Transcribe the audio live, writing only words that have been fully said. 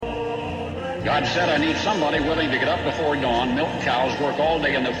God said, I need somebody willing to get up before dawn, milk cows, work all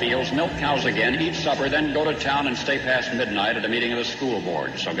day in the fields, milk cows again, eat supper, then go to town and stay past midnight at a meeting of the school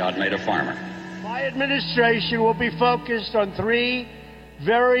board. So God made a farmer. My administration will be focused on three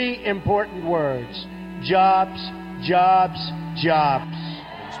very important words: jobs, jobs, jobs. A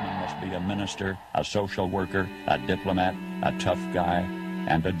policeman must be a minister, a social worker, a diplomat, a tough guy,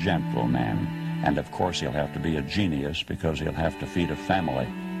 and a gentleman. And of course he'll have to be a genius because he'll have to feed a family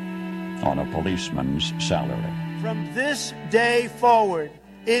on a policeman's salary. From this day forward,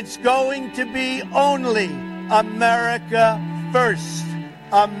 it's going to be only America first.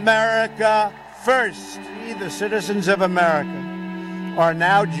 America first. We, the citizens of America, are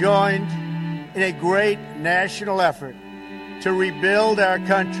now joined in a great national effort to rebuild our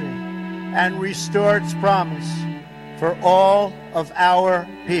country and restore its promise for all of our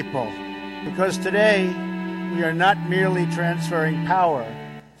people. Because today, we are not merely transferring power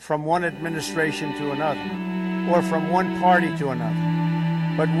from one administration to another, or from one party to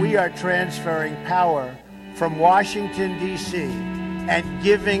another, but we are transferring power from Washington, D.C., and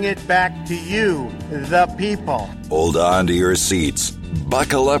giving it back to you, the people. Hold on to your seats.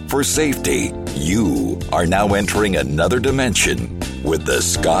 Buckle up for safety. You are now entering another dimension with the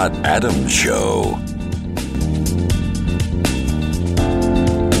Scott Adams Show.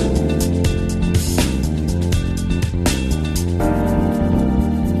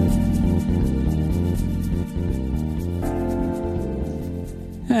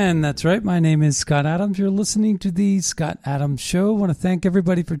 And that's right. My name is Scott Adams. You're listening to the Scott Adams Show. I want to thank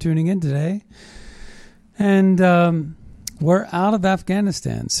everybody for tuning in today. And we're out of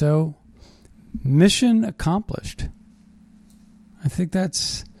Afghanistan, so mission accomplished. I think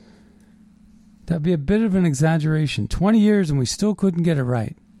that'd be a bit of an exaggeration. 20 years and we still couldn't get it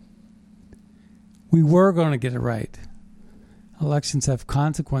right. We were going to get it right. Elections have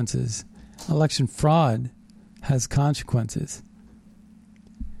consequences. Election fraud has consequences.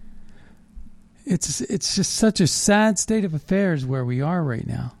 It's just such a sad state of affairs where we are right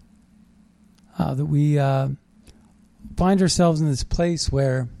now. That we find ourselves in this place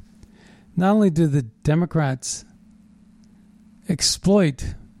where not only do the Democrats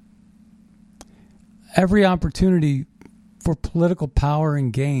exploit every opportunity for political power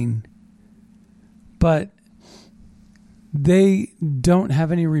and gain, but they don't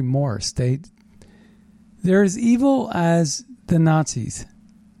have any remorse. They're as evil as the Nazis.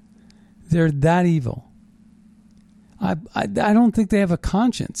 They're that evil. I don't think they have a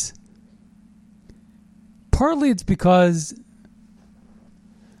conscience. Partly it's because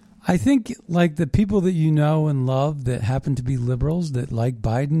I think, like the people that you know and love that happen to be liberals that like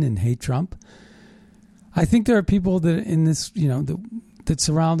Biden and hate Trump, I think there are people that in this, that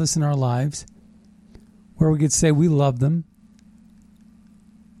surround us in our lives where we could say we love them,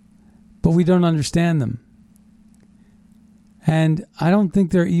 but we don't understand them. And I don't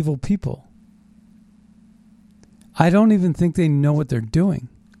think they're evil people. I don't even think they know what they're doing.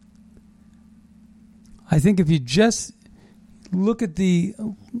 I think if you just look at the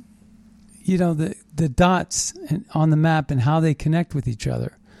dots on the map and how they connect with each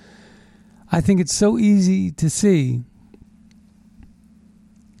other, I think it's so easy to see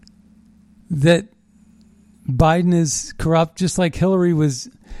that Biden is corrupt, just like Hillary was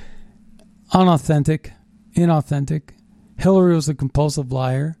inauthentic. Hillary was a compulsive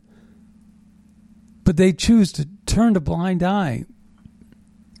liar. But they choose to turn a blind eye.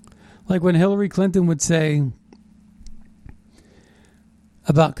 Like when Hillary Clinton would say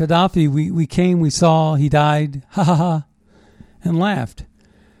about Gaddafi, we came, we saw, he died, ha ha ha, and laughed.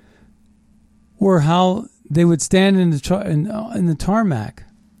 Or how they would stand in the tarmac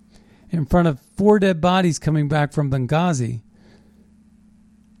in front of 4 dead bodies coming back from Benghazi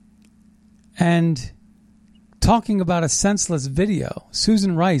and talking about a senseless video,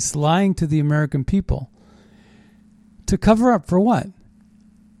 Susan Rice lying to the American people to cover up for what?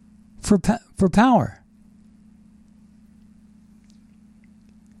 For power.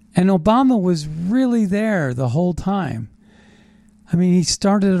 And Obama was really there the whole time. I mean, he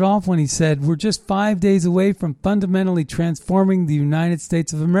started it off when he said, we're just 5 days away from fundamentally transforming the United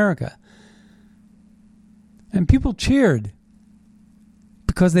States of America. And people cheered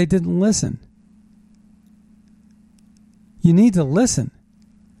because they didn't listen. You need to listen.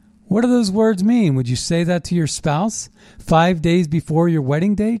 What do those words mean? Would you say that to your spouse 5 days before your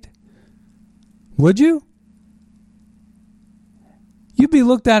wedding date? Would you? You'd be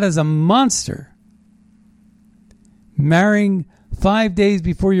looked at as a monster. Marrying 5 days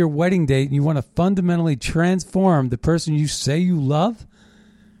before your wedding date and you want to fundamentally transform the person you say you love?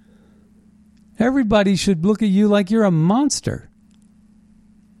 Everybody should look at you like you're a monster.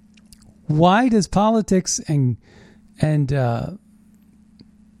 Why does politics and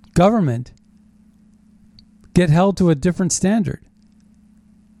government get held to a different standard?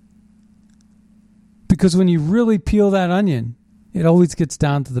 Because when you really peel that onion, it always gets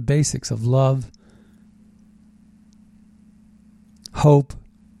down to the basics of love, hope,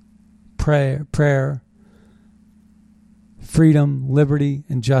 prayer, freedom, liberty,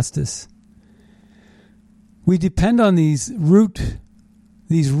 and justice. We depend on these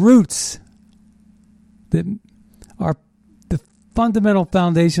roots that are the fundamental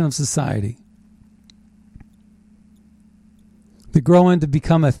foundation of society. They grow in to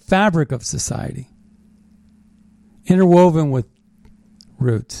become a fabric of society, interwoven with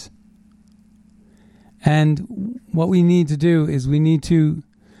roots. And what we need to do is we need to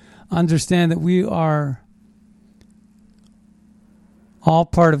understand that we are all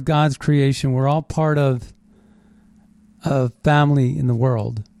part of God's creation. We're all part of a family in the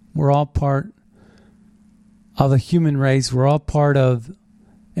world. We're all part of a human race. We're all part of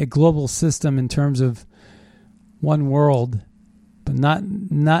a global system in terms of one world, but not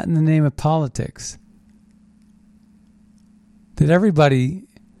in the name of politics. That everybody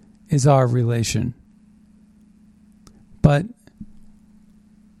is our relation. But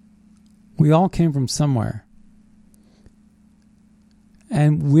we all came from somewhere.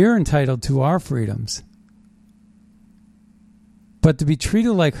 And we're entitled to our freedoms. But to be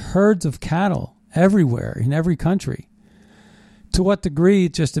treated like herds of cattle everywhere, in every country, to what degree,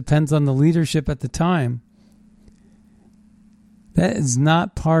 it just depends on the leadership at the time. That is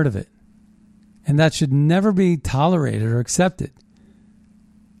not part of it. And that should never be tolerated or accepted.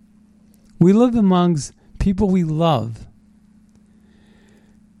 We live amongst people we love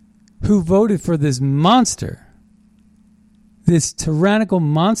who voted for this monster, this tyrannical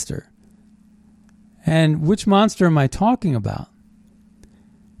monster. And which monster am I talking about?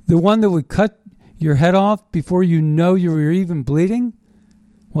 The one that would cut your head off before you know you were even bleeding?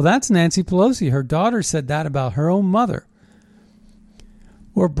 Well, that's Nancy Pelosi. Her daughter said that about her own mother.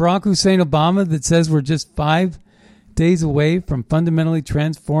 Or Barack Hussein Obama that says we're just 5 days away from fundamentally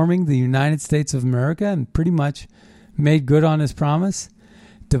transforming the United States of America and pretty much made good on his promise,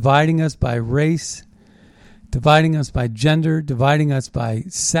 dividing us by race, dividing us by gender, dividing us by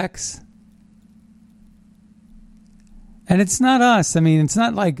sex. And it's not us. I mean, it's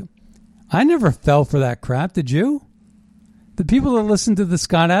not like I never fell for that crap. Did you? The people that listen to the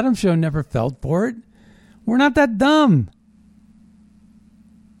Scott Adams Show never fell for it. We're not that dumb.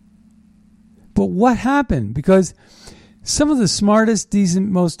 But what happened? Because some of the smartest,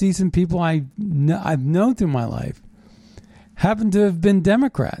 most decent people I've known through my life happen to have been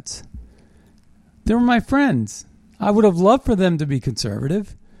Democrats. They were my friends. I would have loved for them to be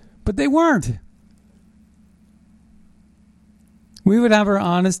conservative, but they weren't. We would have our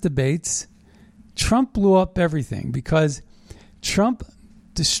honest debates. Trump blew up everything because Trump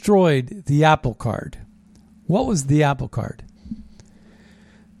destroyed the Apple Card. What was the Apple Card?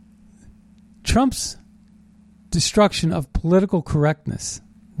 Trump's destruction of political correctness,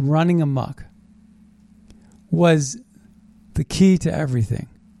 running amok, was the key to everything.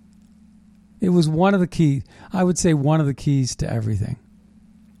 It was one of the keys, I would say one of the keys to everything.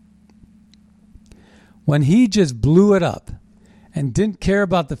 When he just blew it up and didn't care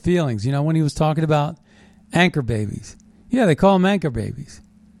about the feelings, you know, when he was talking about anchor babies. Yeah, they call them anchor babies.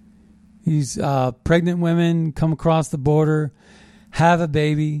 These pregnant women come across the border, have a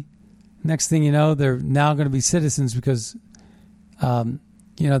baby. Next thing you know, they're now going to be citizens because,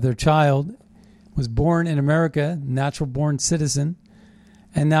 their child was born in America, natural born citizen,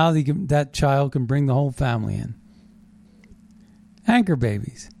 and now that child can bring the whole family in. Anchor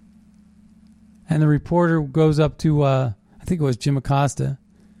babies. And the reporter goes up to, I think it was Jim Acosta,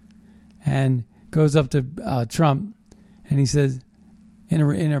 and goes up to Trump, and he says,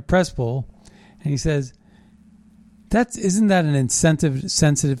 in a press poll, and he says, isn't that an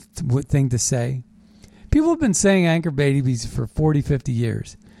sensitive thing to say? People have been saying anchor babies for 40, 50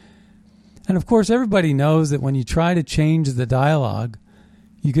 years. And of course, everybody knows that when you try to change the dialogue,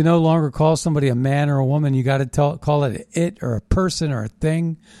 you can no longer call somebody a man or a woman. You got to call it it or a person or a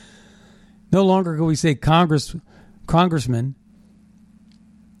thing. No longer can we say congressman.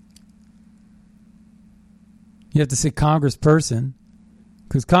 You have to say congressperson.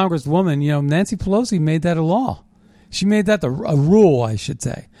 Because congresswoman, Nancy Pelosi made that a law. She made that a rule, I should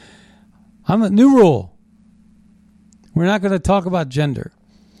say. I'm a new rule. We're not going to talk about gender.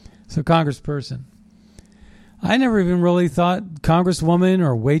 So congressperson. I never even really thought congresswoman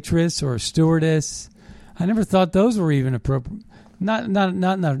or waitress or stewardess. I never thought those were even appropriate.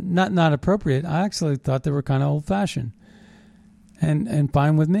 Not appropriate. I actually thought they were kind of old fashioned, and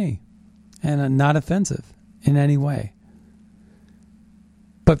fine with me. and not offensive in any way.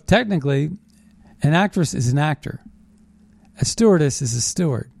 But technically, an actress is an actor. A stewardess is a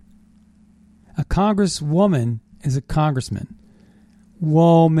steward. A congresswoman is a congressman.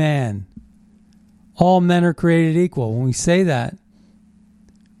 Whoa, man. All men are created equal. When we say that,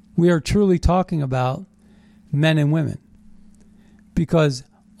 we are truly talking about men and women, because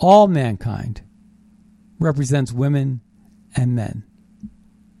all mankind represents women and men.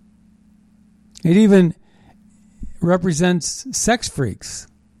 It even represents sex freaks,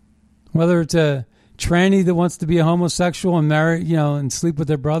 whether it's a tranny that wants to be a homosexual and marry, and sleep with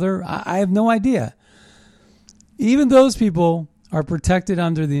their brother. I have no idea. Even those people are protected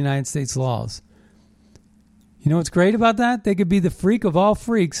under the United States laws. You know what's great about that? They could be the freak of all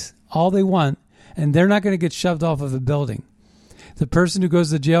freaks all they want, and they're not going to get shoved off of a building. The person who goes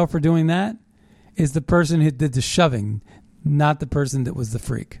to jail for doing that is the person who did the shoving, not the person that was the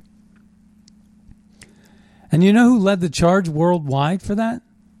freak. And you know who led the charge worldwide for that?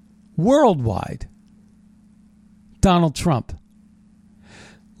 Worldwide. Donald Trump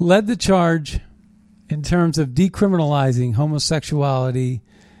led the charge in terms of decriminalizing homosexuality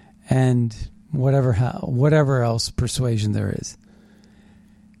and whatever else persuasion there is.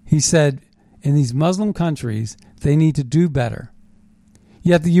 He said in these Muslim countries, they need to do better.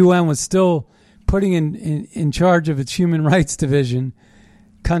 Yet the UN was still putting in charge of its Human Rights Division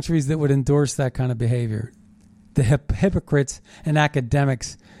countries that would endorse that kind of behavior. The hypocrites and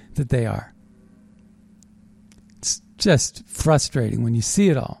academics that they are. It's just frustrating when you see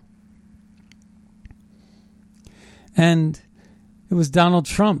it all. And it was Donald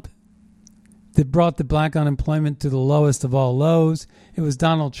Trump that brought the black unemployment to the lowest of all lows. It was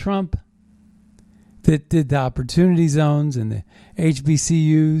Donald Trump that did the opportunity zones and the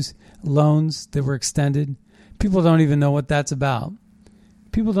HBCUs loans that were extended. People don't even know what that's about.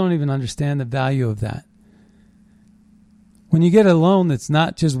 People don't even understand the value of that. When you get a loan that's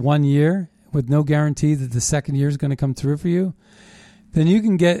not just 1 year with no guarantee that the second year is going to come through for you, then you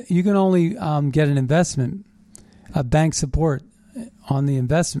can only get an investment, a bank support on an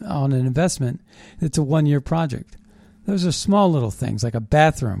investment that's a 1 year project. Those are small little things like a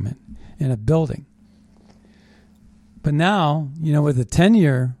bathroom in a building. But now, with a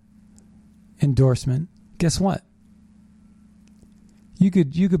 10-year endorsement, guess what? You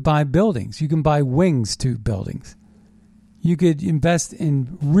could buy buildings. You can buy wings to buildings. You could invest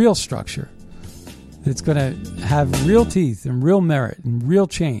in real structure that's going to have real teeth and real merit and real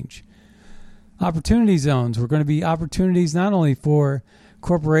change. Opportunity zones were going to be opportunities not only for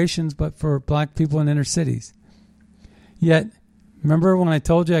corporations, but for black people in inner cities. Yet, remember when I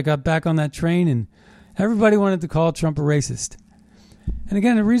told you I got back on that train and everybody wanted to call Trump a racist? And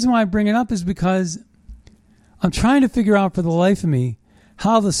again, the reason why I bring it up is because I'm trying to figure out for the life of me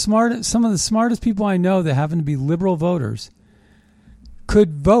how some of the smartest people I know that happen to be liberal voters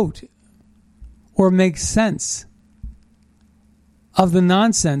could vote or make sense of the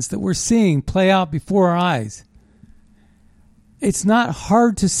nonsense that we're seeing play out before our eyes. It's not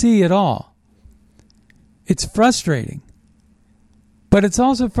hard to see at all. It's frustrating. But it's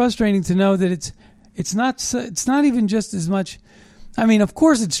also frustrating to know that it's not even just as much. I mean, of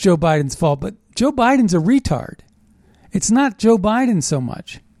course it's Joe Biden's fault, but Joe Biden's a retard. It's not Joe Biden so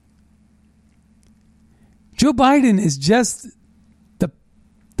much. Joe Biden is just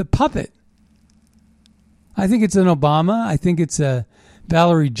the puppet. I think it's an Obama. I think it's a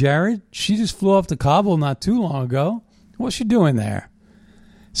Valerie Jarrett. She just flew off to Kabul not too long ago. What's she doing there?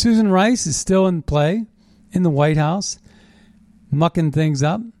 Susan Rice is still in play in the White House, mucking things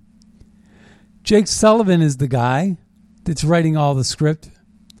up. Jake Sullivan is the guy that's writing all the script.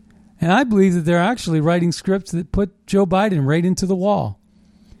 And I believe that they're actually writing scripts that put Joe Biden right into the wall.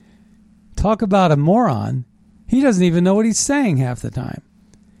 Talk about a moron. He doesn't even know what he's saying half the time.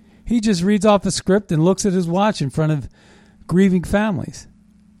 He just reads off a script and looks at his watch in front of grieving families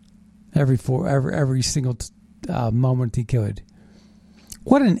every single moment he could.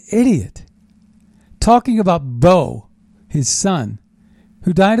 What an idiot. Talking about Beau, his son,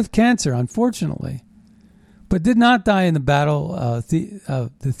 who died of cancer, unfortunately, but did not die in the battle,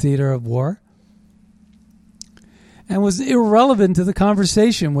 the theater of war, and was irrelevant to the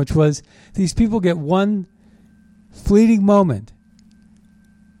conversation, which was these people get one fleeting moment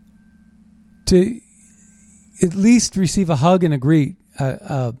to at least receive a hug and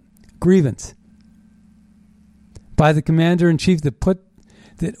a grievance by the commander-in-chief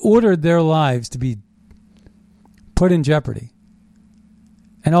that ordered their lives to be put in jeopardy.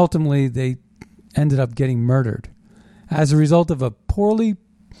 And ultimately, they ended up getting murdered as a result of a poorly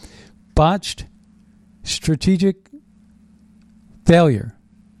botched strategic failure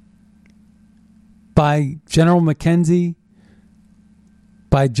by General McKenzie,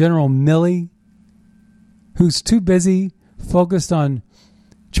 by General Milley, who's too busy focused on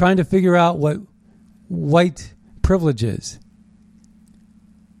trying to figure out what white privilege is,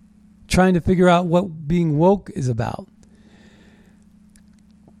 trying to figure out what being woke is about,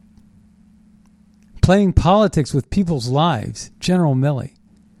 playing politics with people's lives. General Milley.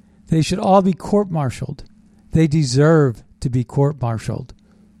 They should all be court-martialed. They deserve to be court-martialed.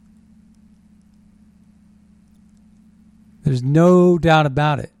 There's no doubt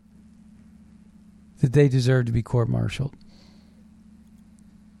about it that they deserve to be court-martialed.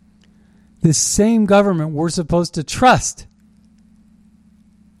 This same government we're supposed to trust,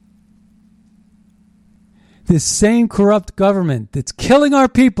 this same corrupt government that's killing our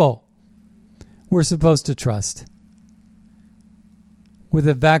people, we're supposed to trust with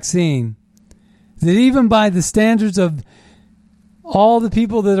a vaccine that, even by the standards of all the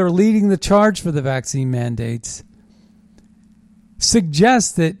people that are leading the charge for the vaccine mandates,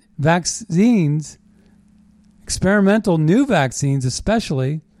 suggests that vaccines, experimental new vaccines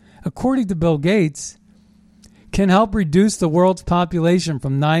especially, according to Bill Gates, can help reduce the world's population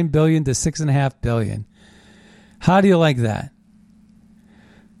from 9 billion to 6.5 billion. How do you like that?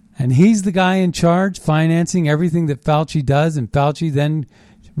 And he's the guy in charge, financing everything that Fauci does, and Fauci then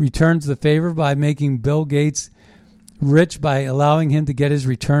returns the favor by making Bill Gates rich by allowing him to get his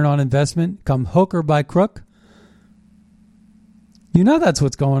return on investment, come hook or by crook. You know that's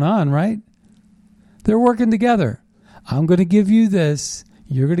what's going on, right? They're working together. I'm going to give you this.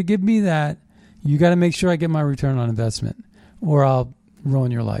 You're going to give me that. You got to make sure I get my return on investment, or I'll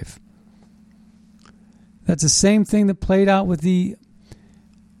ruin your life. That's the same thing that played out with the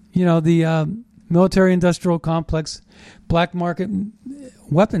military-industrial complex black market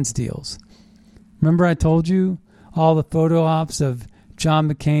weapons deals. Remember I told you all the photo ops of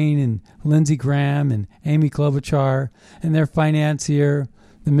John McCain and Lindsey Graham and Amy Klobuchar and their financier,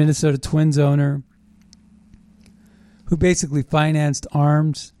 the Minnesota Twins owner, who basically financed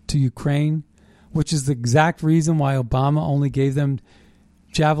arms to Ukraine, which is the exact reason why Obama only gave them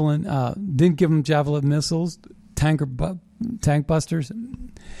didn't give them Javelin missiles, tank busters,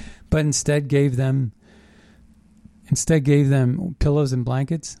 but instead gave them pillows and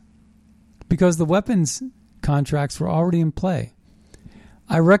blankets, because the weapons contracts were already in play.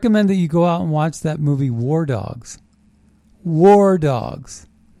 I recommend that you go out and watch that movie War Dogs. War Dogs.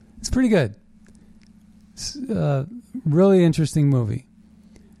 It's pretty good. It's a really interesting movie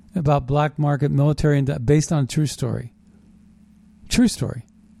about black market military based on a true story. True story.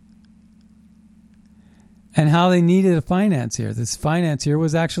 And how they needed a financier. This financier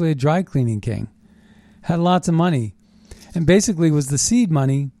was actually a dry cleaning king. Had lots of money. And basically was the seed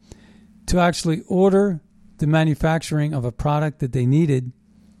money to actually order the manufacturing of a product that they needed.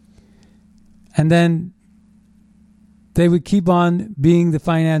 And then they would keep on being the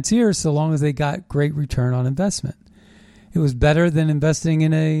financier so long as they got great return on investment. It was better than investing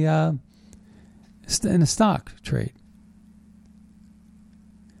in a stock trade.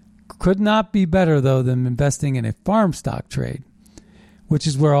 Could not be better, though, than investing in a farm stock trade, which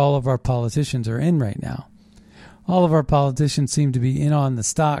is where all of our politicians are in right now. All of our politicians seem to be in on the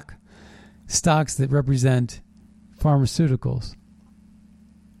stocks that represent pharmaceuticals.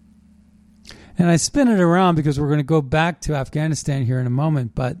 And I spin it around because we're going to go back to Afghanistan here in a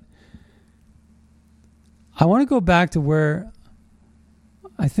moment, but I want to go back to where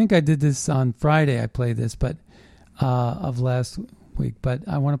I think I did this on Friday. I played this, but of last week, but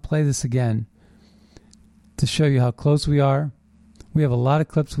I want to play this again to show you how close we are. We have a lot of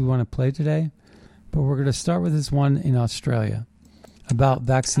clips we want to play today, but we're going to start with this one in Australia about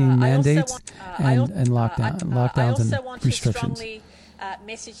vaccine mandates and lockdowns and restrictions.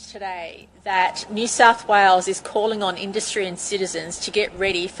 Message today that New South Wales is calling on industry and citizens to get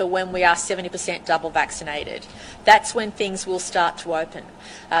ready for when we are 70% double vaccinated. That's when things will start to open.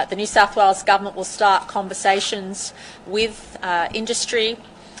 The New South Wales government will start conversations with industry,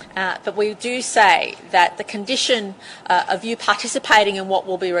 but we do say that the condition of you participating in what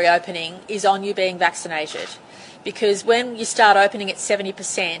will be reopening is on you being vaccinated. Because when you start opening at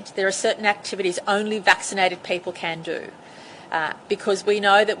 70%, there are certain activities only vaccinated people can do. Because we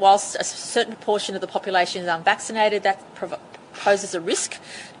know that whilst a certain proportion of the population is unvaccinated, that poses a risk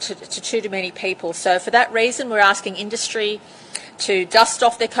to too many people. So for that reason, we're asking industry to dust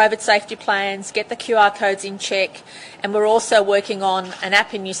off their COVID safety plans, get the QR codes in check, and we're also working on an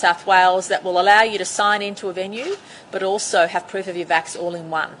app in New South Wales that will allow you to sign into a venue, but also have proof of your vax all in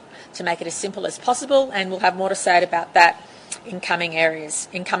one to make it as simple as possible, and we'll have more to say about that in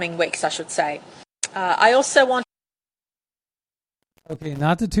coming weeks, I should say. I also want... Okay,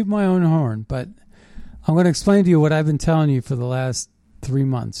 not to toot my own horn, but I'm going to explain to you what I've been telling you for the last 3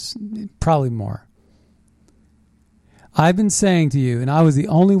 months, probably more. I've been saying to you, and I was the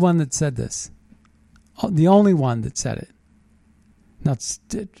only one that said this, the only one that said it. Now,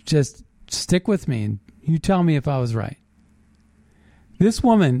 just stick with me and you tell me if I was right. This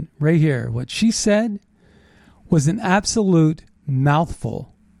woman right here, what she said was an absolute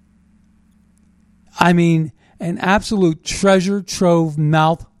mouthful. I mean, an absolute treasure trove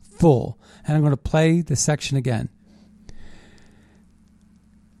mouthful. And I'm going to play the section again.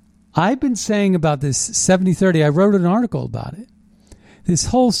 I've been saying about this 70-30. I wrote an article about it. This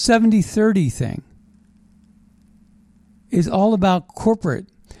whole 70-30 thing is all about corporate,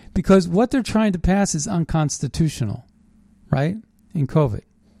 because what they're trying to pass is unconstitutional, right? In COVID.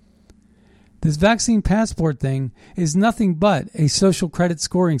 This vaccine passport thing is nothing but a social credit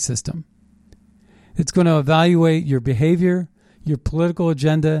scoring system. It's going to evaluate your behavior, your political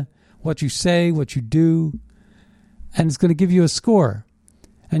agenda, what you say, what you do, and it's going to give you a score.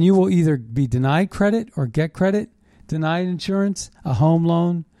 And you will either be denied credit or get credit, denied insurance, a home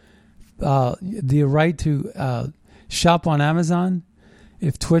loan, the right to shop on Amazon,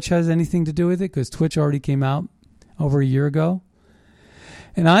 if Twitch has anything to do with it, because Twitch already came out over a year ago.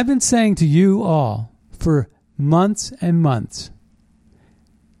 And I've been saying to you all for months and months,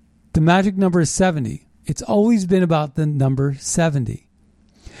 the magic number is 70. It's always been about the number 70.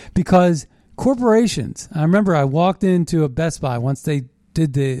 Because corporations, I remember I walked into a Best Buy once they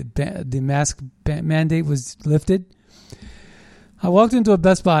did the mask mandate was lifted. I walked into a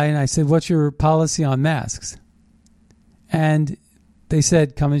Best Buy and I said, "What's your policy on masks?" And they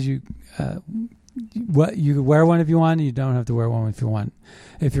said, "Come as you, what you can wear one if you want. You don't have to wear one if you want,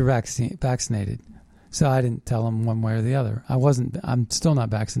 if you're vaccinated." So I didn't tell them one way or the other. I'm still not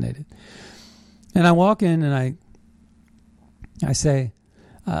vaccinated. And I walk in and I say,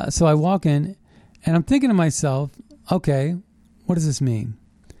 so I walk in and I'm thinking to myself, okay, what does this mean?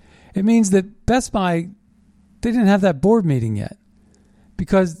 It means that Best Buy, they didn't have that board meeting yet.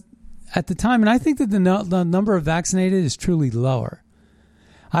 Because at the time, and I think that the number of vaccinated is truly lower.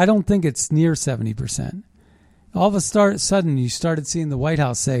 I don't think it's near 70%. All of a sudden, you started seeing the White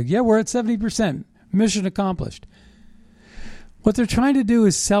House say, yeah, we're at 70%. Mission accomplished. What they're trying to do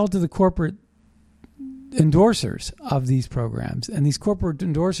is sell to the corporate endorsers of these programs. And these corporate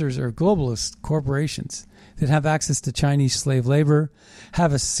endorsers are globalist corporations that have access to Chinese slave labor,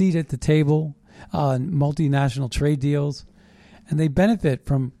 have a seat at the table on multinational trade deals, and they benefit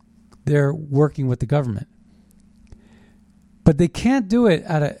from their working with the government. But they can't do it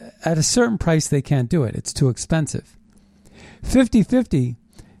at a certain price. They can't do it. It's too expensive. 50-50,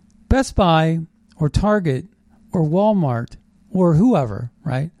 Best Buy or Target or Walmart or whoever,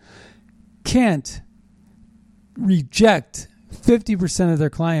 right, can't reject 50% of their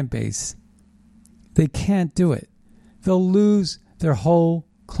client base. They can't do it. They'll lose their whole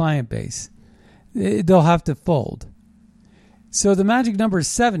client base. They'll have to fold. So the magic number is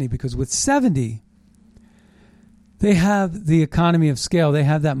 70, because with 70, they have the economy of scale. They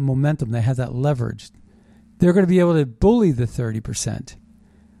have that momentum. They have that leverage. They're going to be able to bully the 30%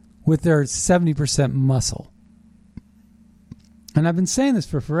 with their 70% muscle. And I've been saying this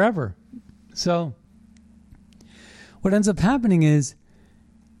for forever. So what ends up happening is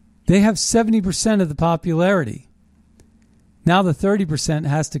they have 70% of the popularity. Now the 30%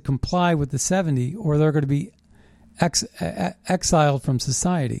 has to comply with the 70, or they're going to be exiled from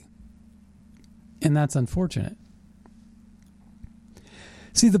society. And that's unfortunate.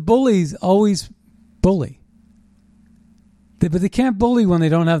 See, the bullies always bully. But they can't bully when they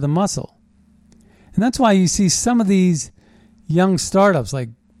don't have the muscle. And that's why you see some of these young startups, like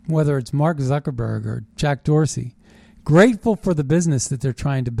whether it's Mark Zuckerberg or Jack Dorsey, grateful for the business that they're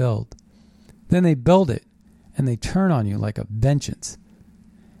trying to build. Then they build it, and they turn on you like a vengeance.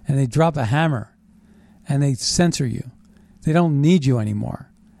 And they drop a hammer, and they censor you. They don't need you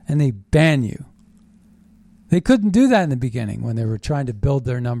anymore, and they ban you. They couldn't do that in the beginning when they were trying to build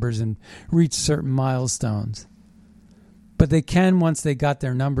their numbers and reach certain milestones. But they can once they got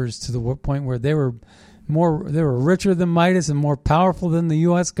their numbers to the point where they were richer than Midas and more powerful than the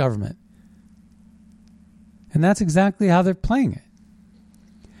U.S. government. And that's exactly how they're playing it.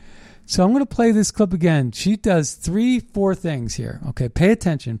 So I'm going to play this clip again. She does 3-4 things here. Okay, pay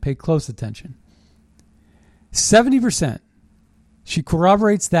attention. Pay close attention. 70%. She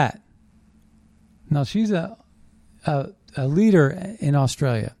corroborates that. Now, she's a leader in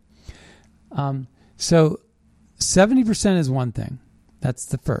Australia. So 70% is one thing. That's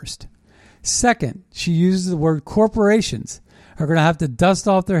the first. Second, she uses the word corporations are going to have to dust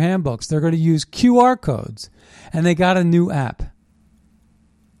off their handbooks. They're going to use QR codes. And they got a new app.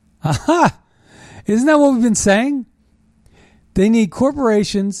 Aha! Isn't that what we've been saying? They need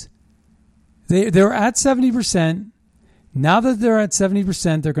corporations. They're at 70%. Now that they're at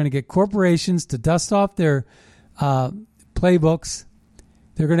 70%, they're going to get corporations to dust off their playbooks.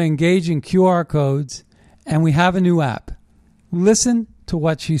 They're going to engage in QR codes. And we have a new app. Listen to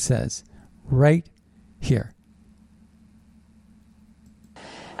what she says right here.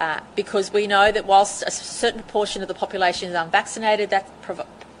 Because we know that whilst a certain portion of the population is unvaccinated, that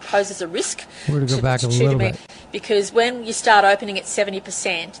poses a risk. We're going to go back a little bit. Because when you start opening at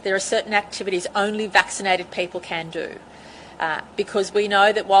 70%, there are certain activities only vaccinated people can do. Because we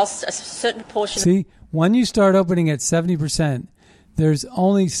know that whilst a certain portion... See, when you start opening at 70%, there's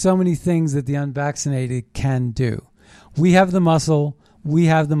only so many things that the unvaccinated can do. We have the muscle. We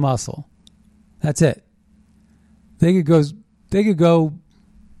have the muscle. That's it. They could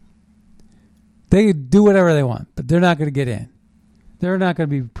do whatever they want, but they're not going to get in. They're not going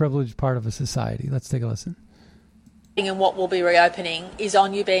to be a privileged part of a society. Let's take a listen. And what will be reopening is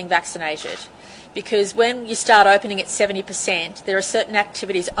on you being vaccinated. Because when you start opening at 70%, there are certain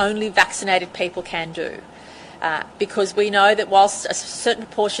activities only vaccinated people can do. Because we know that whilst a certain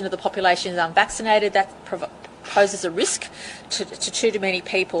portion of the population is unvaccinated, that poses a risk to too many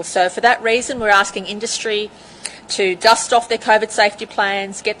people. So for that reason, we're asking industry to dust off their COVID safety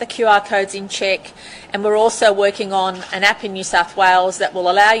plans, get the QR codes in check, and we're also working on an app in New South Wales that will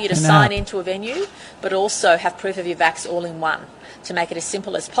allow you to sign into a venue, but also have proof of your vax all in one to make it as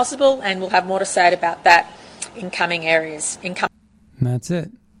simple as possible, and we'll have more to say about that in coming areas. That's it.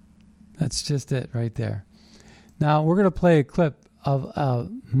 That's just it right there. Now, we're going to play a clip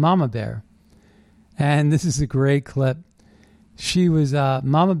of Mama Bear, and this is a great clip. She was,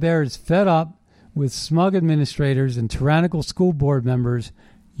 Mama Bear is fed up with smug administrators and tyrannical school board members.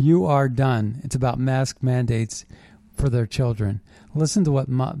 You are done. It's about mask mandates for their children. Listen to what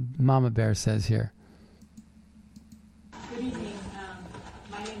Mama Bear says here. Good evening.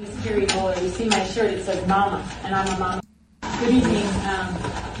 My name is Carrie Bowler. You see my shirt, it says Mama, and I'm a mama. Good evening.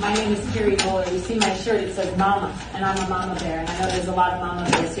 My name is Carrie Bowler. You see my shirt, it says Mama, and I'm a mama bear. And I know there's a lot of mama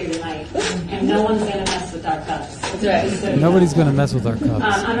bears here tonight. And no one's going to mess with our cubs. That's right. Nobody's going to mess with our cubs.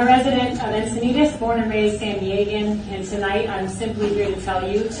 I'm a resident of Encinitas, born and raised San Diegan. And tonight I'm simply here to tell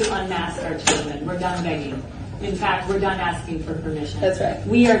you to unmask our children. We're done begging. In fact, we're done asking for permission. That's right.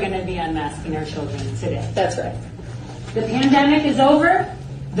 We are going to be unmasking our children today. That's right. The pandemic is over.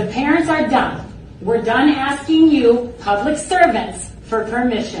 The parents are done. We're done asking you, public servants, for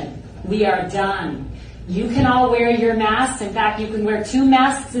permission. We are done. You can all wear your masks. In fact, you can wear 2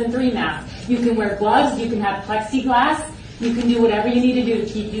 masks and 3 masks. You can wear gloves. You can have plexiglass. You can do whatever you need to do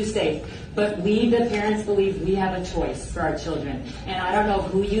to keep you safe. But we, the parents, believe we have a choice for our children. And I don't know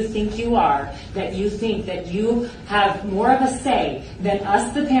who you think you are, that you think that you have more of a say than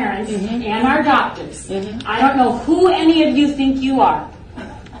us, the parents, and our doctors. I don't know who any of you think you are.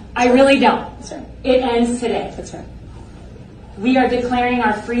 I really don't. That's right. It ends today. That's right. We are declaring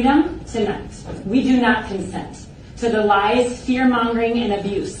our freedom tonight. We do not consent to the lies, fear-mongering, and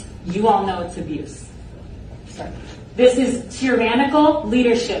abuse. You all know it's abuse. Sorry. This is tyrannical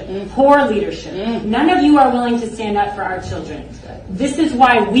leadership, poor leadership. None of you are willing to stand up for our children. This is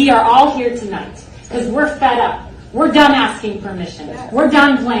why we are all here tonight, because we're fed up. We're done asking permission. We're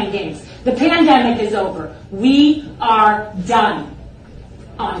done playing games. The pandemic is over. We are done,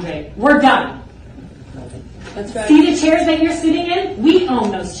 Andre. We're done. That's right. See the chairs that you're sitting in? We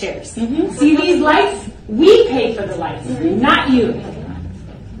own those chairs. See these lights? We pay for the lights, not you.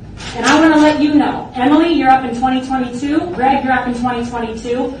 And I want to let you know, Emily, you're up in 2022. Greg, you're up in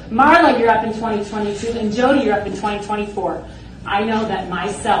 2022. Marla, you're up in 2022. And Jody, you're up in 2024. I know that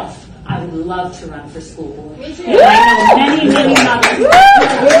myself, I would love to run for school board. And I know many others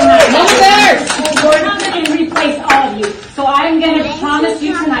who are not going to replace all of you. So I'm going to promise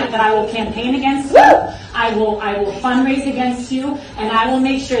you tonight that I will campaign against you. I will fundraise against you. And I will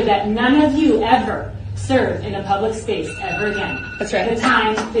make sure that none of you ever serve in a public space ever again. That's right. The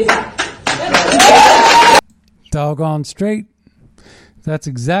time is up. Doggone straight. That's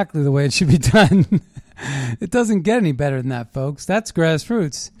exactly the way it should be done. It doesn't get any better than that, folks. That's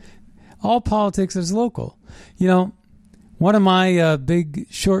grassroots. All politics is local. You know, one of my big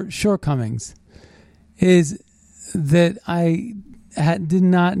shortcomings is that I did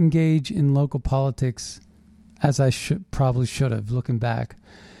not engage in local politics as I probably should have, looking back.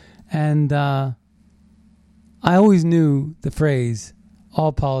 And I always knew the phrase,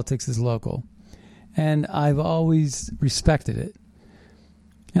 all politics is local. And I've always respected it.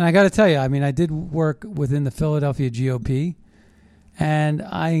 And I got to tell you, I mean, I did work within the Philadelphia GOP, and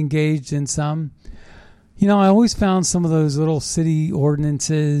I engaged in some. You know, I always found some of those little city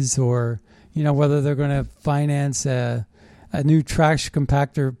ordinances or, whether they're going to finance a new trash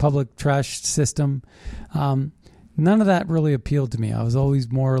compactor, public trash system. None of that really appealed to me. I was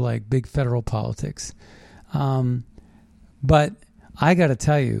always more like big federal politics. But I got to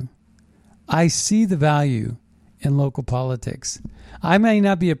tell you, I see the value in local politics. I may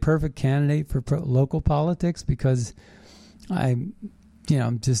not be a perfect candidate for local politics because I'm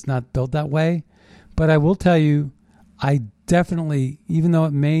just not built that way. But I will tell you, I definitely, even though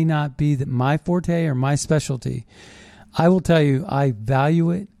it may not be my forte or my specialty, I will tell you I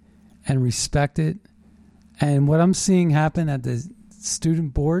value it and respect it. And what I'm seeing happen at the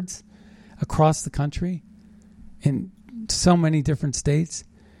student boards across the country in so many different states,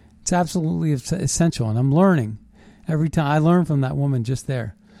 it's absolutely essential. And I'm learning every time. I learn from that woman just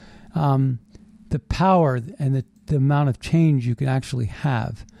there. The power and the amount of change you can actually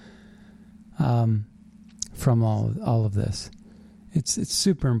have from all of this. It's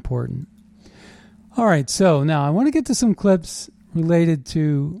super important. All right, so now I want to get to some clips related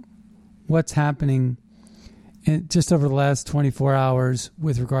to what's happening just over the last 24 hours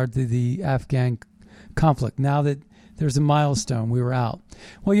with regard to the Afghan conflict. Now that there's a milestone, we were out.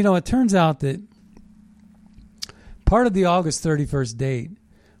 Well, it turns out that part of the August 31st date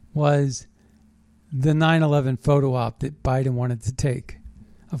was the 9/11 photo op that Biden wanted to take.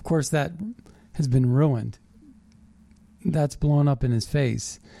 Of course, that has been ruined. That's blown up in his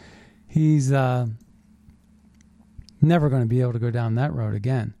face. He's never going to be able to go down that road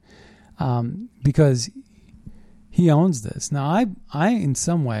again because he owns this. Now, I in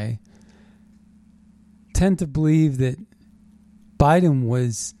some way tend to believe that Biden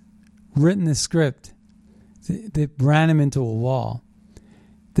was written the script that ran him into a wall,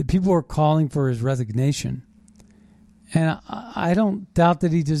 that people were calling for his resignation. And I don't doubt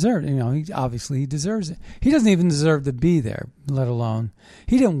that he deserved it. He deserves it. He doesn't even deserve to be there, let alone.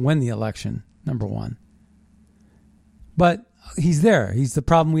 He didn't win the election, number one. But he's there. He's the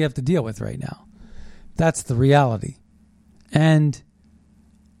problem we have to deal with right now. That's the reality. And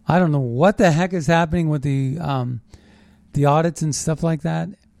I don't know what the heck is happening with the audits and stuff like that.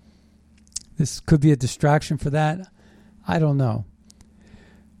 This could be a distraction for that. I don't know.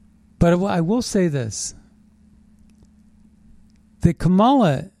 But I will say this. That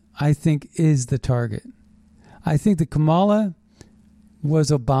Kamala, I think, is the target. I think that Kamala was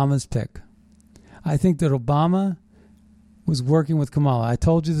Obama's pick. I think that Obama was working with Kamala. I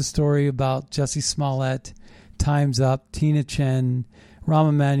told you the story about Jussie Smollett, Time's Up, Tina Chen, Rahm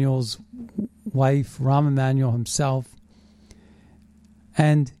Emanuel's wife, Rahm Emanuel himself.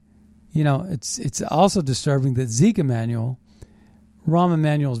 And, it's also disturbing that Zeke Emanuel, Rahm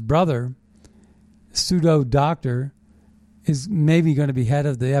Emanuel's brother, pseudo doctor, is maybe going to be head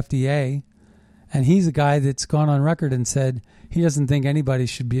of the FDA, and he's a guy that's gone on record and said he doesn't think anybody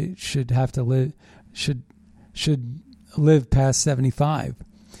should live past 75.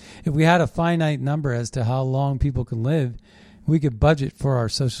 If we had a finite number as to how long people can live, we could budget for our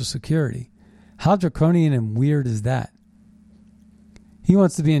Social Security. How draconian and weird is that? He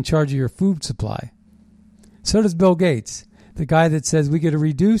wants to be in charge of your food supply. So does Bill Gates, the guy that says we could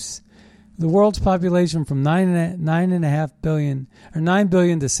reduce the world's population from 9.5 billion or 9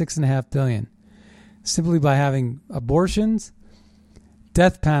 billion to 6.5 billion simply by having abortions,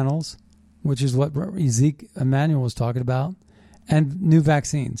 death panels, which is what Zeke Emanuel was talking about, and new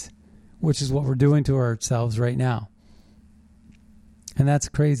vaccines, which is what we're doing to ourselves right now. And that's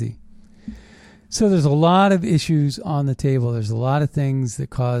crazy. So there's a lot of issues on the table. There's a lot of things that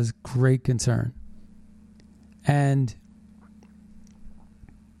cause great concern. And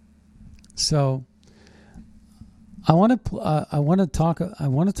so I want to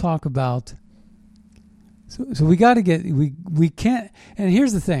talk about. So we got to get we can't. And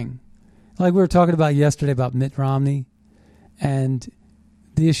here's the thing, like we were talking about yesterday about Mitt Romney, and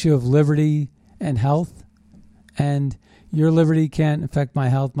the issue of liberty and health, and your liberty can't affect my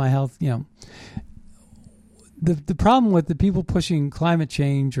health. My health, The problem with the people pushing climate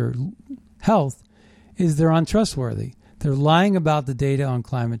change or health is they're untrustworthy. They're lying about the data on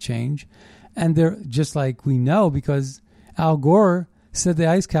climate change. And they're just like we know because Al Gore said the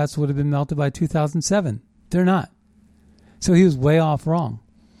ice caps would have been melted by 2007. They're not. So he was way off wrong.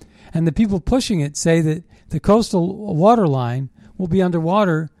 And the people pushing it say that the coastal water line will be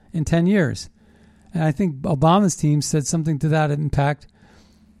underwater in 10 years. And I think Obama's team said something to that impact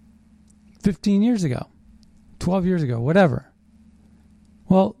 15 years ago, 12 years ago, whatever.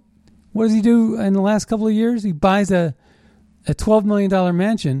 Well, what does he do in the last couple of years? He buys a $12 million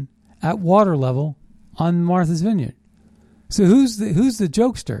mansion at water level on Martha's Vineyard. So who's the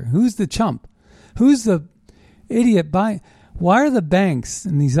jokester? Who's the chump? Who's the idiot buying? Why are the banks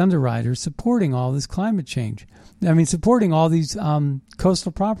and these underwriters supporting all this climate change? I mean, supporting all these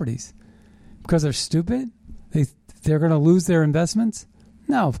coastal properties? Because they're stupid? They're going to lose their investments?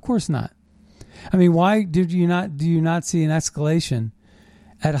 No, of course not. I mean, why do you not see an escalation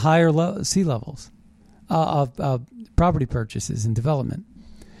at higher sea levels of property purchases and development?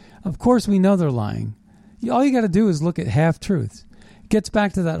 Of course, we know they're lying. All you got to do is look at half-truths. It gets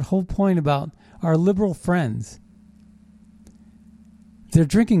back to that whole point about our liberal friends. They're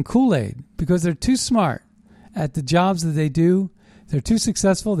drinking Kool-Aid because they're too smart at the jobs that they do. They're too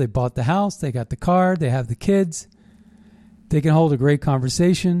successful. They bought the house. They got the car. They have the kids. They can hold a great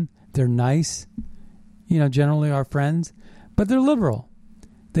conversation. They're nice, generally our friends. But they're liberal.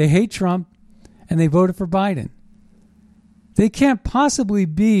 They hate Trump, and they voted for Biden. They can't possibly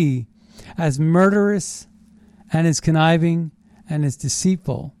be as murderous and as conniving and as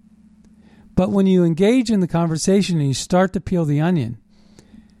deceitful. But when you engage in the conversation and you start to peel the onion,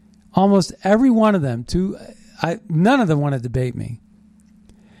 almost every one of them, none of them want to debate me.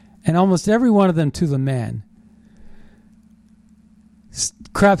 And almost every one of them, to the man,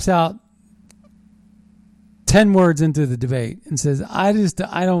 craps out 10 words into the debate and says, I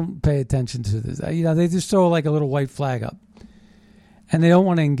don't pay attention to this. They just throw like a little white flag up. And they don't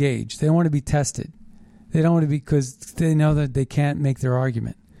want to engage. They don't want to be tested. They don't want to be, because they know that they can't make their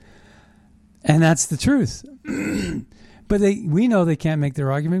argument. And that's the truth. But we know they can't make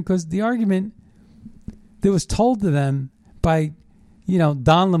their argument because the argument that was told to them by,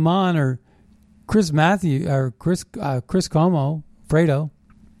 Don Lemon or Chris Matthews or Chris Cuomo, Fredo,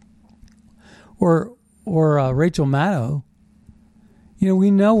 or Rachel Maddow,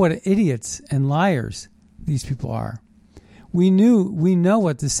 we know what idiots and liars these people are. We know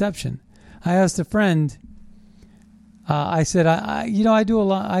what deception. I asked a friend. I said, I do a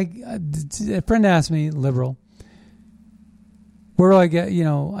lot. A friend asked me, liberal, where do I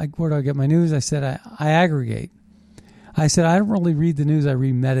get my news? I said, I aggregate. I said, I don't really read the news. I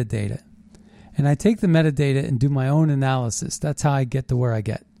read metadata, and I take the metadata and do my own analysis. That's how I get to where I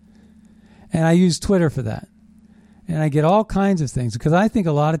get, and I use Twitter for that, and I get all kinds of things because I think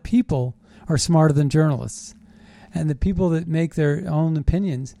a lot of people are smarter than journalists. And the people that make their own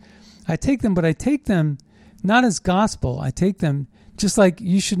opinions, I take them not as gospel. I take them just like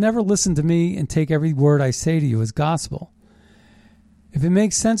you should never listen to me and take every word I say to you as gospel. If it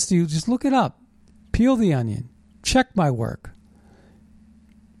makes sense to you, just look it up. Peel the onion. Check my work.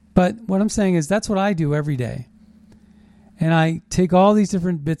 But what I'm saying is that's what I do every day. And I take all these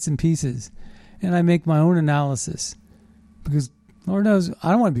different bits and pieces and I make my own analysis. Because Lord knows,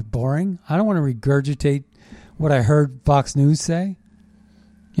 I don't want to be boring. I don't want to regurgitate what I heard Fox News say.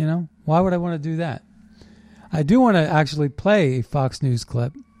 Why would I want to do that? I do want to actually play a Fox News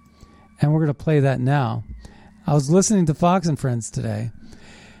clip, and we're going to play that now. I was listening to Fox and Friends today,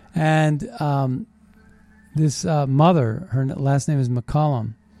 and this mother, her last name is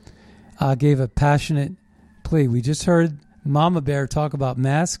McCollum, gave a passionate plea. We just heard Mama Bear talk about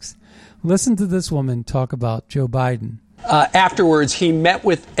masks. Listen to this woman talk about Joe Biden. Afterwards, he met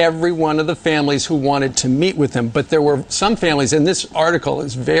with every one of the families who wanted to meet with him. But there were some families, and this article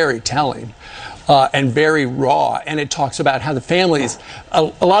is very telling and very raw. And it talks about how the families, a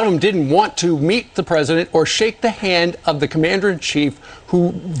lot of them didn't want to meet the president or shake the hand of the commander-in-chief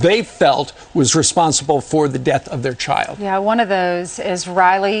who they felt was responsible for the death of their child. Yeah, one of those is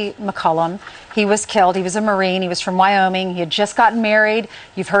Riley McCollum. He was killed. He was a Marine. He was from Wyoming. He had just gotten married.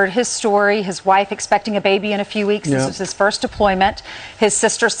 You've heard his story. His wife expecting a baby in a few weeks. This was his first deployment. His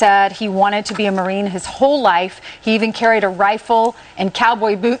sister said he wanted to be a Marine his whole life. He even carried a rifle and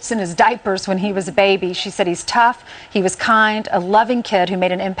cowboy boots in his diapers when he was a baby. She said he's tough. He was kind, a loving kid who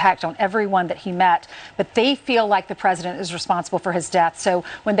made an impact on everyone that he met. But they feel like the president is responsible for his death. So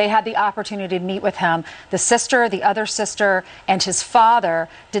when they had the opportunity to meet with him, the sister, the other sister, and his father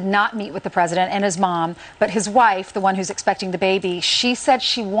did not meet with the president and his mom, but his wife, the one who's expecting the baby, she said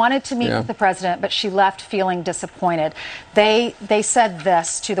she wanted to meet with the president, but she left feeling disappointed. They said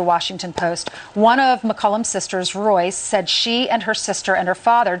this to the Washington Post. One of McCollum's sisters, Royce, said she and her sister and her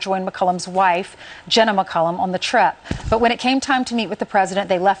father joined McCollum's wife, Jenna McCollum, on the trip. But when it came time to meet with the president,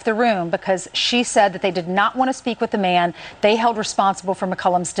 they left the room because she said that they did not want to speak with the man they held responsible for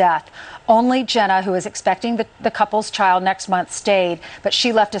McCollum's death. Only Jenna, who is expecting the couple's child next month, stayed, but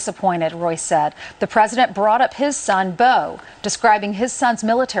she left disappointed, Royce said. The president brought up his son, Beau, describing his son's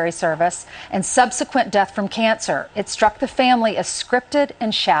military service and subsequent death from cancer. It struck the family as scripted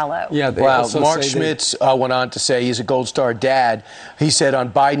and shallow. Yeah, Mark Schmitz went on to say he's a Gold Star dad. He said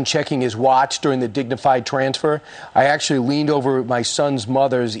on Biden checking his watch during the dignified transfer, I actually leaned over my son's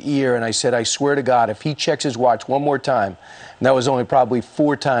mother's ear and I said, I swear to God, if he checks his watch one more time, And that was only probably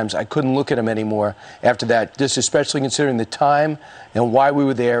 4 times. I couldn't look at him anymore after that, just especially considering the time and why we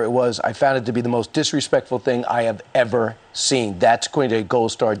were there. I found it to be the most disrespectful thing I have ever seen. That's according to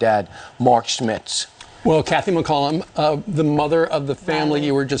Gold Star dad, Mark Schmitz. Well, Kathy McCollum, the mother of the family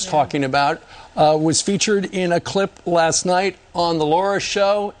you were just talking about, was featured in a clip last night on The Laura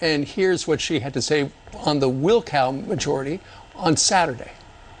Show, and here's what she had to say on the Wilkow majority on Saturday.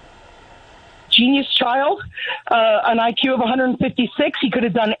 Genius child, an IQ of 156. He could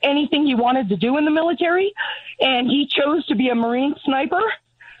have done anything he wanted to do in the military, and he chose to be a Marine sniper.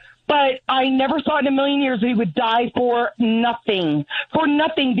 But I never thought in a million years that he would die for nothing,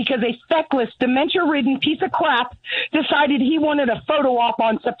 because a feckless, dementia-ridden piece of crap decided he wanted a photo op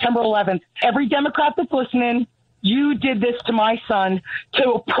on September 11th. Every Democrat that's listening, you did this to my son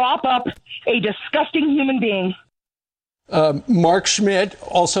to prop up a disgusting human being. Mark Schmidt,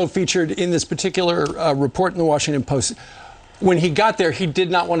 also featured in this particular report in the Washington Post. When he got there, he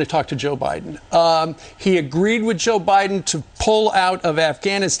did not want to talk to Joe Biden. He agreed with Joe Biden to pull out of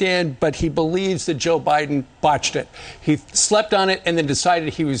Afghanistan, but he believes that Joe Biden botched it. He slept on it and then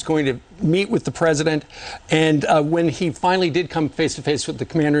decided he was going to meet with the president. And when he finally did come face-to-face with the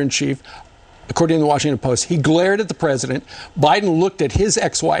commander-in-chief, according to the Washington Post, he glared at the president. Biden looked at his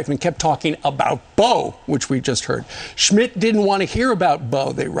ex-wife and kept talking about Beau, which we just heard. Schmidt didn't want to hear about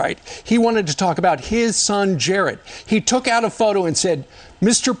Beau, they write. He wanted to talk about his son, Jared. He took out a photo and said,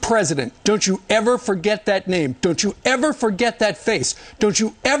 "Mr. President, don't you ever forget that name. Don't you ever forget that face. Don't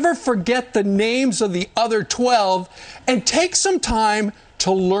you ever forget the names of the other 12, and take some time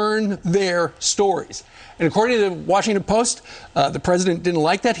to learn their stories." And according to the Washington Post, the president didn't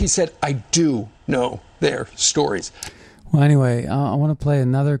like that. He said, "I do know their stories." Well, anyway, I want to play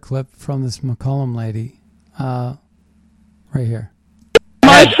another clip from this McCollum lady right here.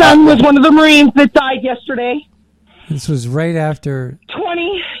 My son was one of the Marines that died yesterday. This was right after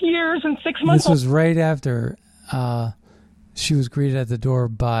 20 years and 6 months. This was right after she was greeted at the door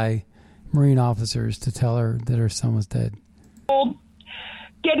by Marine officers to tell her that her son was dead.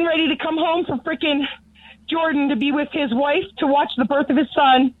 Getting ready to come home from frickin' Jordan to be with his wife to watch the birth of his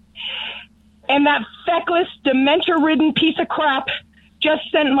son. And that feckless, dementia-ridden piece of crap just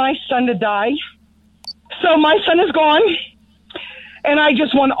sent my son to die. So my son is gone. And I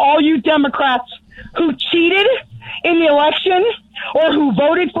just want all you Democrats who cheated in the election or who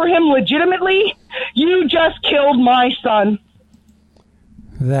voted for him legitimately, you just killed my son.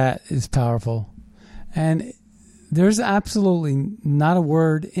 That is powerful. And there's absolutely not a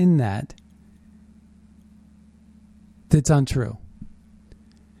word in that that's untrue.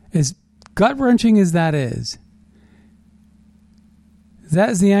 As gut-wrenching as that is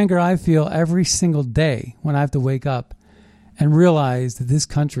the anger I feel every single day when I have to wake up and realize that this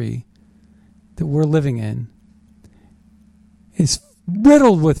country that we're living in is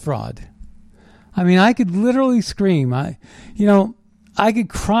riddled with fraud. I mean, I could literally scream. I could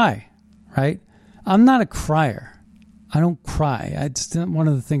cry, right? I'm not a crier. I don't cry. It's one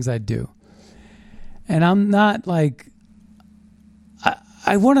of the things I do. And I'm not like,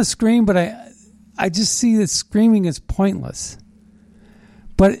 I want to scream, but I just see that screaming is pointless.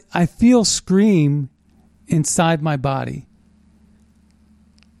 But I feel scream inside my body.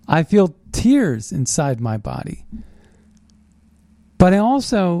 I feel tears inside my body. But I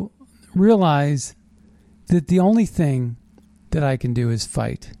also realize that the only thing that I can do is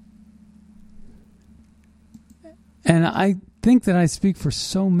fight. And I think that I speak for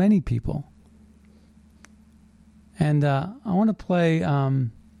so many people. And I want to play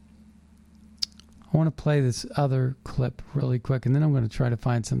this other clip really quick, and then I'm going to try to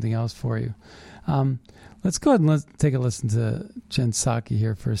find something else for you. Let's go ahead and let's take a listen to Jen Psaki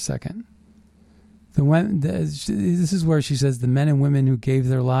here for a second. This is where she says the men and women who gave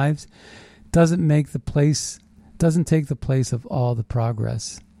their lives doesn't take the place of all the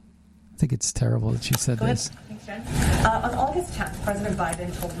progress. I think it's terrible that she said this. Thanks, Jen. On August 10th, President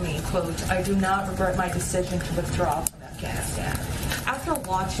Biden told me, quote, "I do not regret my decision to withdraw from Afghanistan." After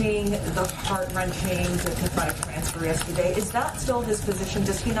watching the heart-wrenching dignified transfer yesterday, is that still his position?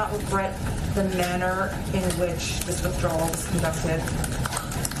 Does he not regret the manner in which this withdrawal was conducted?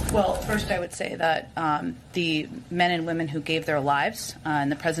 Well, first I would say that the men and women who gave their lives, and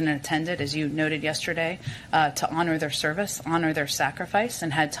the president attended, as you noted yesterday, to honor their service, honor their sacrifice,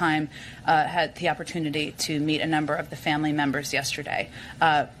 and had the opportunity to meet a number of the family members yesterday.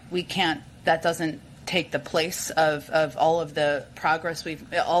 That doesn't take the place of all of the progress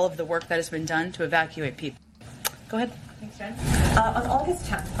all of the work that has been done to evacuate people. Go ahead. Thanks, Jen. On August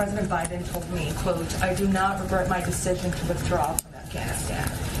 10th, President Biden told me, quote, "I do not regret my decision to withdraw from Afghanistan." Afghanistan.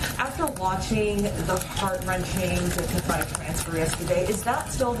 After watching the heart-wrenching Dignify transfer yesterday, is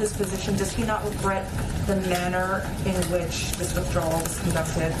that still his position? Does he not regret the manner in which this withdrawal was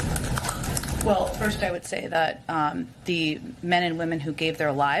conducted? Well, first I would say that the men and women who gave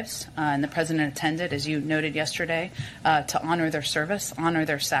their lives, and the president attended, as you noted yesterday, to honor their service, honor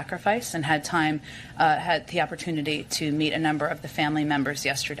their sacrifice, and had the opportunity to meet a number of the family members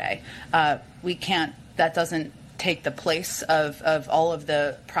yesterday. That doesn't take the place of all of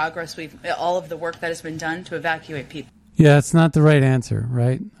the progress all of the work that has been done to evacuate people. Yeah, it's not the right answer,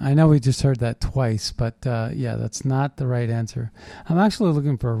 right? I know we just heard that twice, but yeah, that's not the right answer. I'm actually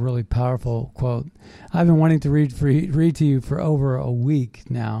looking for a really powerful quote. I've been wanting to read to you for over a week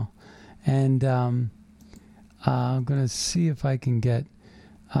now, and I'm going to see if I can get.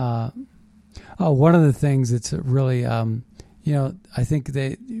 One of the things that's really, I think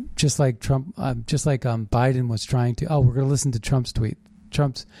they just like Trump, Biden was trying to. We're going to listen to Trump's tweet,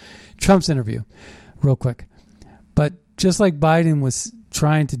 Trump's interview, real quick. But just like Biden was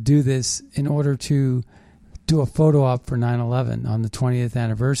trying to do this in order to do a photo op for 9/11 on the 20th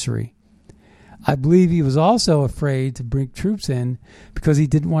anniversary, I believe he was also afraid to bring troops in because he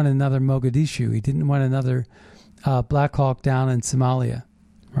didn't want another Mogadishu. He didn't want another Black Hawk down in Somalia,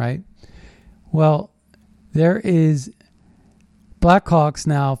 right? Well, there is Black Hawks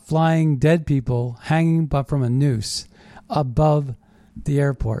now flying dead people hanging from a noose above the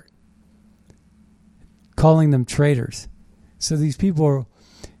airport, calling them traitors. So these people,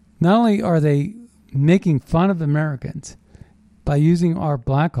 not only are they making fun of Americans by using our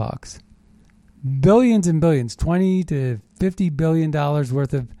Black Hawks, billions and billions, $20 to $50 billion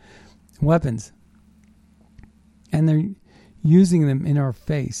worth of weapons, and they're using them in our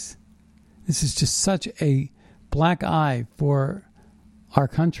face. This is just such a black eye for our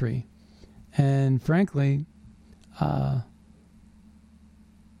country. And frankly,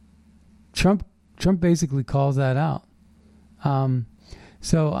 Trump basically calls that out.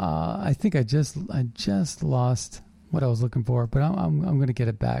 So I think I just lost what I was looking for, but I'm going to get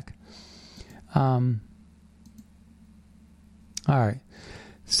it back. All right.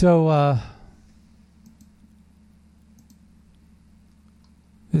 So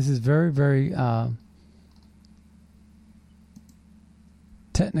this is very, very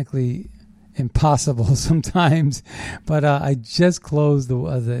technically impossible sometimes, but I just closed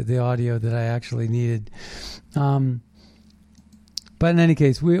the audio that I actually needed. But in any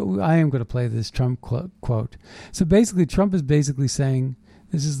case, I am going to play this Trump quote. So basically, Trump is basically saying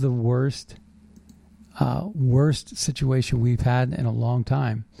this is the worst situation we've had in a long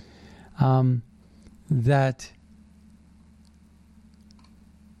time.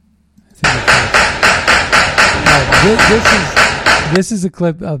 This is a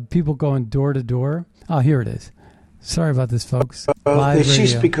clip of people going door to door. Oh, here it is. Sorry about this, folks. It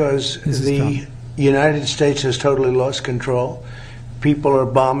ceased because the United States has totally lost control. People are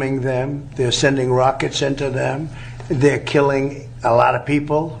bombing them. They're sending rockets into them. They're killing a lot of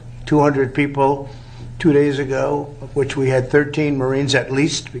people. 200 people 2 days ago, of which we had 13 Marines at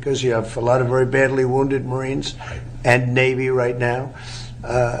least, because you have a lot of very badly wounded Marines and Navy right now.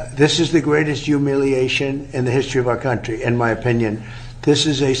 This is the greatest humiliation in the history of our country, in my opinion. This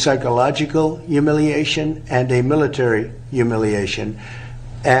is a psychological humiliation and a military humiliation.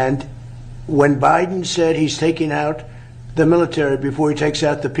 And when Biden said he's taking out the military before he takes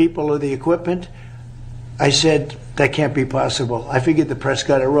out the people or the equipment, I said that can't be possible. I figured the press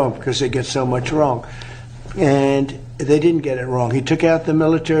got it wrong because they get so much wrong. And they didn't get it wrong. He took out the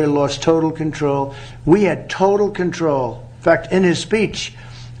military, lost total control. We had total control. In fact, in his speech,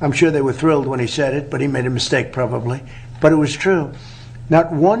 I'm sure they were thrilled when he said it, but he made a mistake probably. But it was true.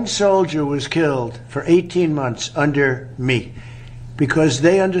 Not one soldier was killed for 18 months under me, because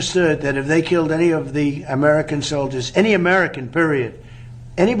they understood that if they killed any of the American soldiers, any American, period,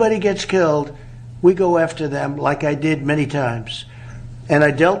 anybody gets killed, we go after them like I did many times. And I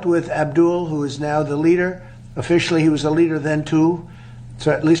dealt with Abdul, who is now the leader. Officially, he was the leader then too.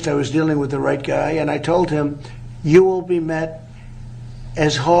 So at least I was dealing with the right guy. And I told him, you will be met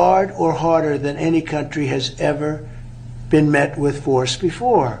as hard or harder than any country has ever been met with force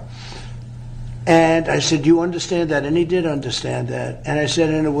before. And I said, you understand that? And he did understand that. And I said,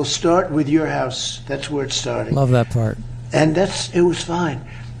 and it will start with your house. That's where it's starting. Love that part. And it was fine.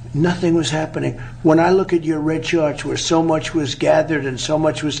 Nothing was happening. When I look at your red charts where so much was gathered and so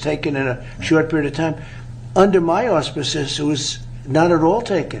much was taken in a short period of time, under my auspices, it was not at all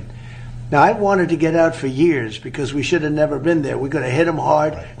taken. Now, I wanted to get out for years because we should have never been there. We're going to hit them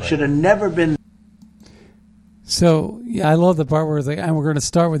hard. Right. Should have never been. So, yeah, I love the part where it's like, and we're going to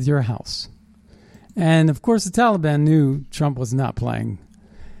start with your house. And, of course, the Taliban knew Trump was not playing.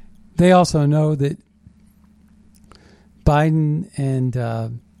 They also know that Biden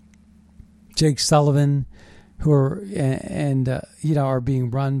and Jake Sullivan, who are are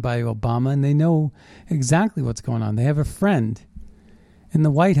being run by Obama, and they know exactly what's going on. They have a friend in the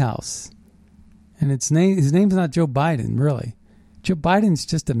White House, and his name's not Joe Biden, really. Joe Biden's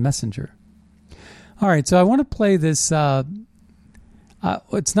just a messenger. All right, so I want to play this. I'm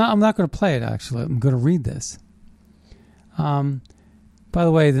not going to play it, actually. I'm going to read this. By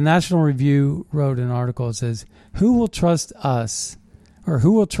the way, the National Review wrote an article that says, who will trust us, or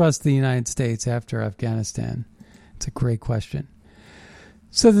who will trust the United States after Afghanistan? It's a great question.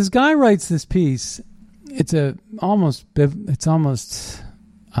 So this guy writes this piece. It's almost I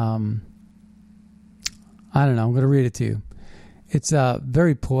don't know. I'm going to read it to you. It's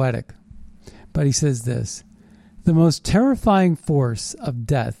very poetic. But he says this: the most terrifying force of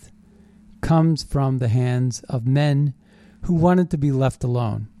death comes from the hands of men who wanted to be left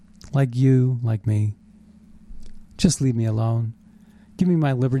alone, like you, like me. Just leave me alone. Give me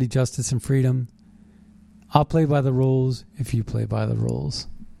my liberty, justice, and freedom. I'll play by the rules if you play by the rules.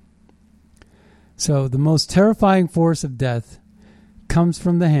 So the most terrifying force of death comes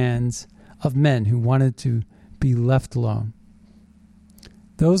from the hands of men who wanted to be left alone.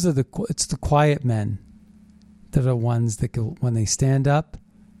 It's the quiet men that are the ones that when they stand up,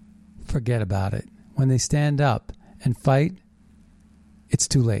 forget about it. When they stand up and fight, it's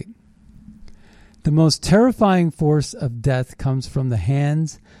too late. The most terrifying force of death comes from the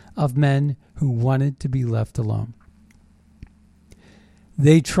hands of men who wanted to be left alone.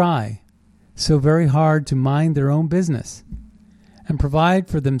 They try so very hard to mind their own business and provide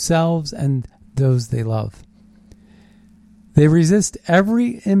for themselves and those they love. They resist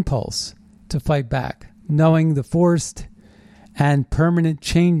every impulse to fight back, knowing the forced and permanent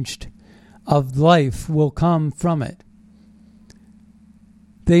change of life will come from it.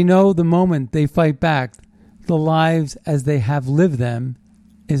 They know the moment they fight back, the lives as they have lived them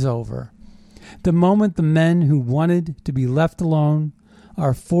is over. The moment the men who wanted to be left alone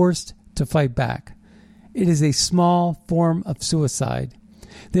are forced to fight back, it is a small form of suicide.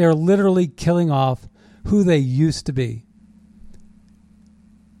 They are literally killing off who they used to be.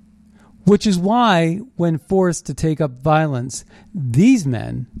 Which is why, when forced to take up violence, these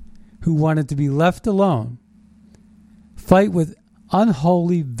men who wanted to be left alone fight with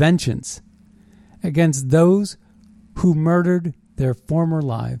unholy vengeance against those who murdered their former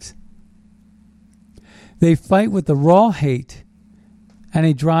lives. They fight with the raw hate and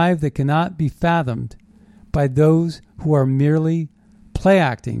a drive that cannot be fathomed by those who are merely play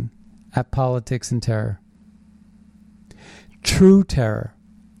acting at politics and terror. True terror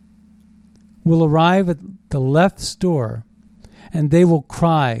will arrive at the left's door, and they will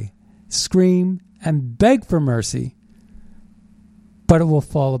cry, scream, and beg for mercy, but it will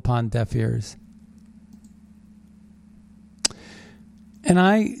fall upon deaf ears. And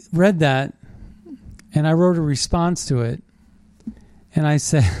I read that, and I wrote a response to it, and I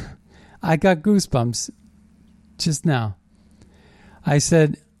said, I got goosebumps just now. I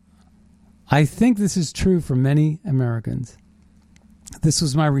said, I think this is true for many Americans. This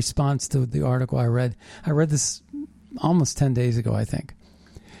was my response to the article I read. I read this almost 10 days ago, I think.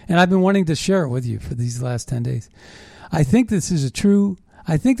 And I've been wanting to share it with you for these last 10 days. I think this is true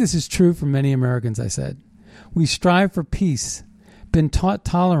for many Americans, I said. We strive for peace, been taught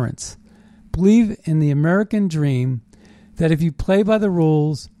tolerance, believe in the American dream that if you play by the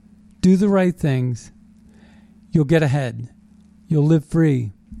rules, do the right things, you'll get ahead, you'll live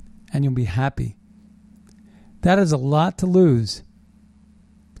free, and you'll be happy. That is a lot to lose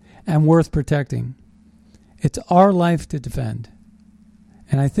and worth protecting. It's our life to defend.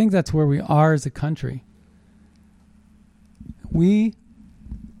 And I think that's where we are as a country. When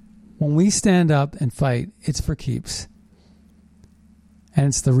we stand up and fight, it's for keeps. And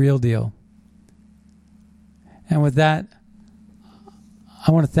it's the real deal. And with that,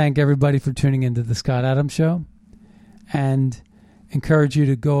 I want to thank everybody for tuning into the Scott Adams Show and encourage you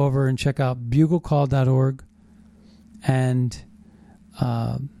to go over and check out buglecall.org and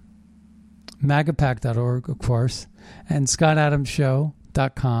magapack.org, of course, and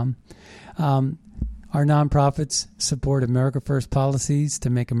scottadamsshow.com. Our nonprofits support America First policies to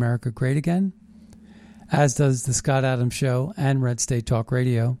make America great again, as does the Scott Adams Show and Red State Talk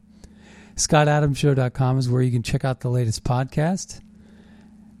Radio. ScottAdamsShow.com is where you can check out the latest podcast.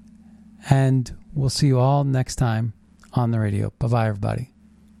 And we'll see you all next time on the radio. Bye-bye, everybody.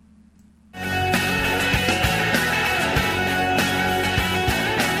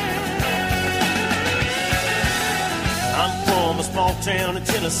 I'm from a small town in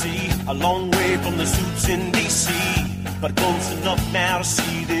Tennessee, a long way from the suits in D.C., but close enough now to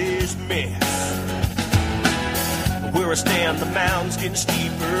see this mess. Where I stand, the mountain's getting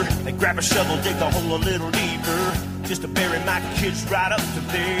steeper. They grab a shovel, dig the hole a little deeper, just to bury my kids right up to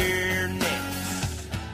there.